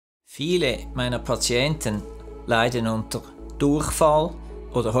Viele meiner Patienten leiden unter Durchfall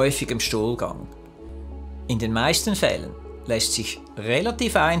oder häufigem Stuhlgang. In den meisten Fällen lässt sich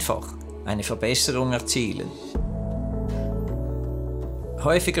relativ einfach eine Verbesserung erzielen.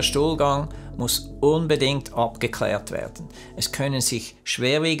 Häufiger Stuhlgang muss unbedingt abgeklärt werden. Es können sich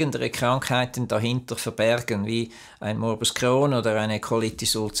schwerwiegendere Krankheiten dahinter verbergen, wie ein Morbus Crohn oder eine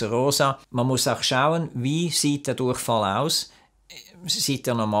Colitis ulcerosa. Man muss auch schauen, wie sieht der Durchfall aus. Sieht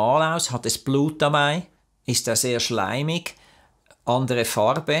er normal aus? Hat es Blut dabei? Ist er sehr schleimig? Andere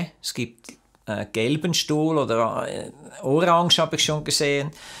Farbe? Es gibt gelben Stuhl oder orange habe ich schon gesehen.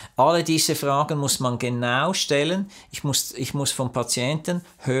 Alle diese Fragen muss man genau stellen. Ich muss vom Patienten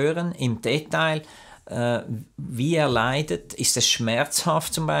hören im Detail, wie er leidet. Ist es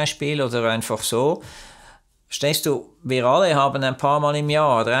schmerzhaft zum Beispiel oder einfach so? Verstehst du, wir alle haben ein paar Mal im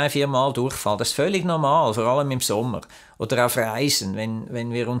Jahr, 3-4 Mal Durchfall. Das ist völlig normal, vor allem im Sommer. Oder auf Reisen,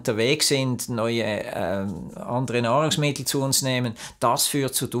 wenn wir unterwegs sind, neue andere Nahrungsmittel zu uns nehmen. Das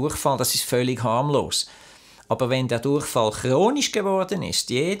führt zu Durchfall, das ist völlig harmlos. Aber wenn der Durchfall chronisch geworden ist,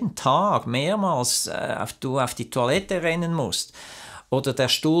 jeden Tag mehrmals du auf die Toilette rennen musst, oder der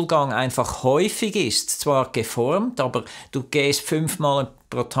Stuhlgang einfach häufig ist, zwar geformt, aber du gehst 5-mal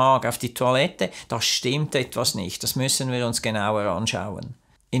pro Tag auf die Toilette, da stimmt etwas nicht. Das müssen wir uns genauer anschauen.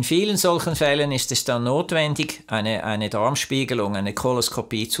 In vielen solchen Fällen ist es dann notwendig, eine Darmspiegelung, eine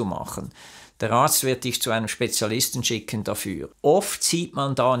Koloskopie zu machen. Der Arzt wird dich zu einem Spezialisten schicken dafür. Oft sieht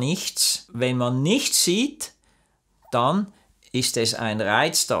man da nichts. Wenn man nichts sieht, dann ist es ein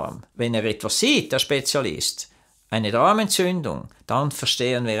Reizdarm. Wenn er etwas sieht, der Spezialist, eine Darmentzündung, dann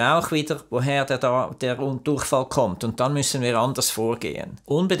verstehen wir auch wieder, woher der Durchfall kommt, und dann müssen wir anders vorgehen.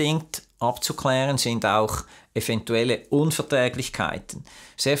 Unbedingt abzuklären sind auch eventuelle Unverträglichkeiten.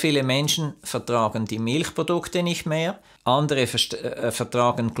 Sehr viele Menschen vertragen die Milchprodukte nicht mehr, andere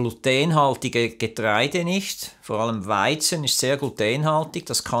vertragen glutenhaltige Getreide nicht, vor allem Weizen ist sehr glutenhaltig,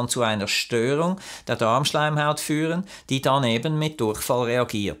 das kann zu einer Störung der Darmschleimhaut führen, die dann eben mit Durchfall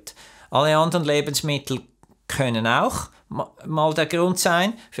reagiert. Alle anderen Lebensmittel können auch mal der Grund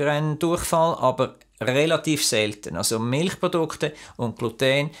sein für einen Durchfall, aber relativ selten. Also Milchprodukte und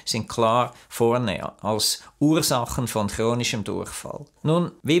Gluten sind klar vorne als Ursachen von chronischem Durchfall.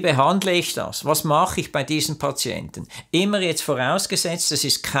 Nun, wie behandle ich das? Was mache ich bei diesen Patienten? Immer jetzt vorausgesetzt, es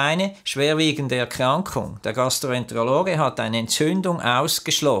ist keine schwerwiegende Erkrankung. Der Gastroenterologe hat eine Entzündung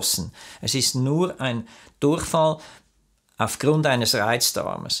ausgeschlossen. Es ist nur ein Durchfall aufgrund eines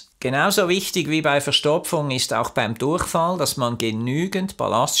Reizdarmes. Genauso wichtig wie bei Verstopfung ist auch beim Durchfall, dass man genügend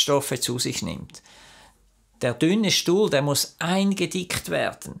Ballaststoffe zu sich nimmt. Der dünne Stuhl, der muss eingedickt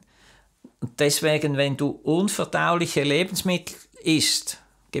werden. Und deswegen, wenn du unverdauliche Lebensmittel isst,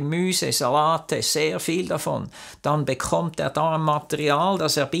 Gemüse, Salate, sehr viel davon, dann bekommt der Darm Material,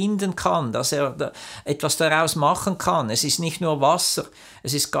 das er binden kann, dass er etwas daraus machen kann. Es ist nicht nur Wasser,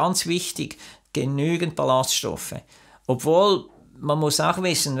 es ist ganz wichtig, genügend Ballaststoffe. Obwohl, man muss auch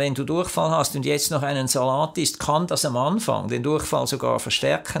wissen, wenn du Durchfall hast und jetzt noch einen Salat isst, kann das am Anfang den Durchfall sogar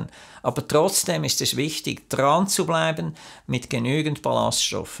verstärken. Aber trotzdem ist es wichtig, dran zu bleiben mit genügend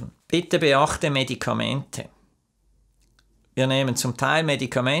Ballaststoffen. Bitte beachte Medikamente. Wir nehmen zum Teil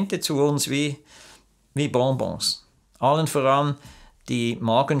Medikamente zu uns wie Bonbons. Allen voran die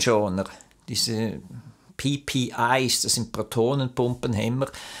Magenschoner, diese PPIs, das sind Protonenpumpenhämmer,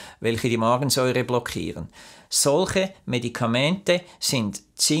 welche die Magensäure blockieren. Solche Medikamente sind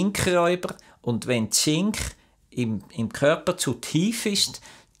Zinkräuber, und wenn Zink im Körper zu tief ist,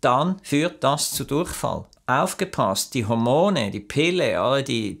 dann führt das zu Durchfall. Aufgepasst, die Hormone, die Pille, alle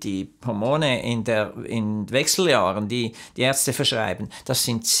die Hormone in Wechseljahren, die Ärzte verschreiben, das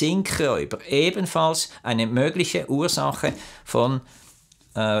sind Zinkräuber, ebenfalls eine mögliche Ursache von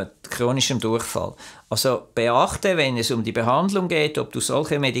chronischem Durchfall. Also beachte, wenn es um die Behandlung geht, ob du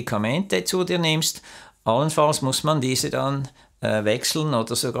solche Medikamente zu dir nimmst. Allenfalls muss man diese dann wechseln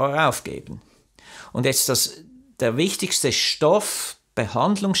oder sogar aufgeben. Und jetzt der wichtigste Stoff,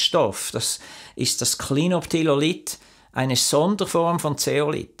 Behandlungsstoff, das ist das Klinoptilolith, eine Sonderform von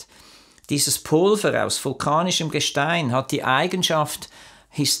Zeolit. Dieses Pulver aus vulkanischem Gestein hat die Eigenschaft,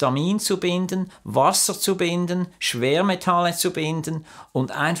 Histamin zu binden, Wasser zu binden, Schwermetalle zu binden und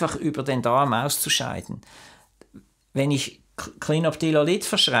einfach über den Darm auszuscheiden. Wenn ich Klinoptilolith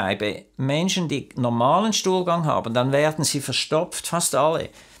verschreibe, Menschen, die normalen Stuhlgang haben, dann werden sie verstopft, fast alle.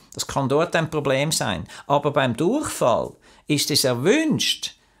 Das kann dort ein Problem sein. Aber beim Durchfall ist es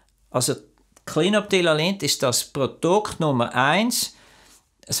erwünscht. Also Klinoptilolith ist das Produkt Nummer 1.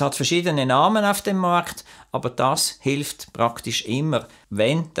 Es hat verschiedene Namen auf dem Markt, aber das hilft praktisch immer,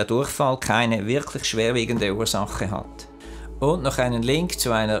 wenn der Durchfall keine wirklich schwerwiegende Ursache hat. und noch einen Link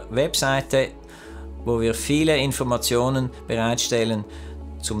zu einer Webseite, wo wir viele Informationen bereitstellen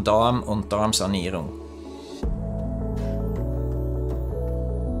zum Darm und Darmsanierung.